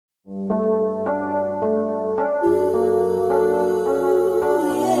Let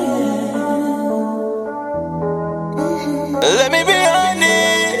me be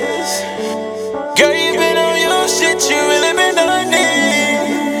honest, girl, you been on your shit, you really been on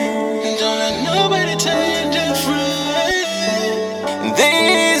it. Don't let nobody tell you different.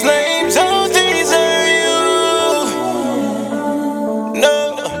 These names don't deserve you.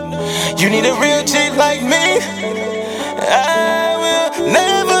 No, you need a real chick like me. I will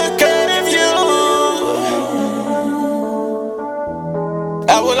never cut of you.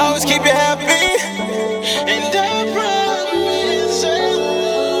 I will always keep you happy. And I promise I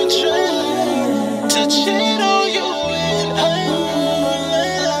won't try to cheat on you when I'm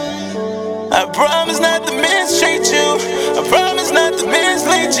alive. I promise not to mistreat you. I promise not to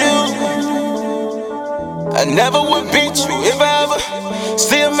mislead you. I never would beat you if I ever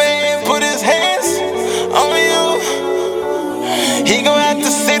see a man put his hands on you. He gon' have to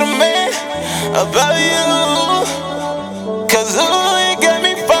see the man about you. Cause ooh, you got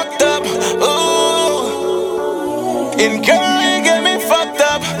me fucked up. Ooh. And girl, you got me fucked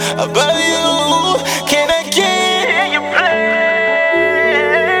up about you. Can I get you play?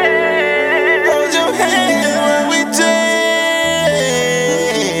 Hold your hand while we dance.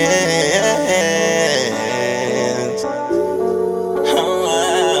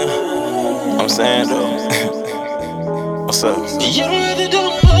 Oh, I'm saying though. What's up? You really do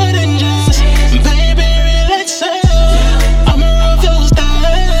more than just, baby, relax. I'ma rub those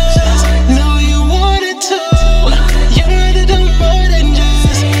thighs. Know you wanted to. You really do more than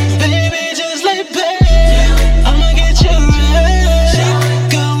just, baby, just like babe. I'ma get you right.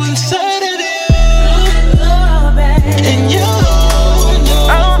 Go inside of you. And you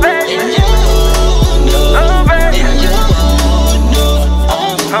know, and you know, and you know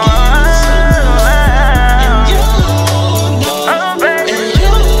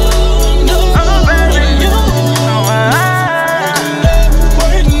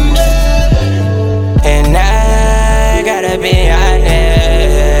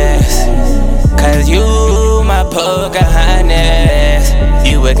I'm Pocahontas.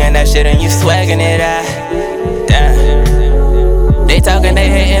 You working that shit and you swagging it out. Damn. They talking, they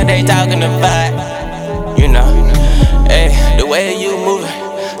hating, they talking about. You know, hey, the way you moving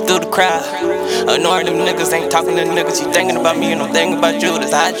through the crowd. Ignoring them niggas, ain't talking to niggas. You thinking about me and I'm thinking about you.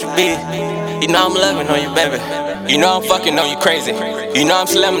 That's how it should be. You know I'm loving on you, baby. You know I'm fucking on you crazy. You know I'm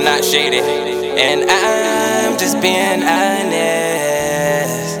slim, not shady. And I'm just being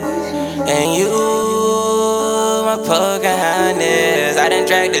honest. And you, Pocahontas, I done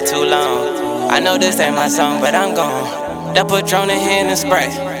dragged it too long. I know this ain't my song, but I'm gone. That Patron in here and spray.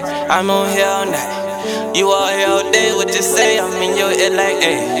 I'm on here all night. You all here all day, what you say? I'm in your ear like,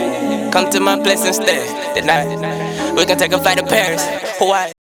 hey, come to my place and stay tonight. We can take a flight to Paris, Hawaii.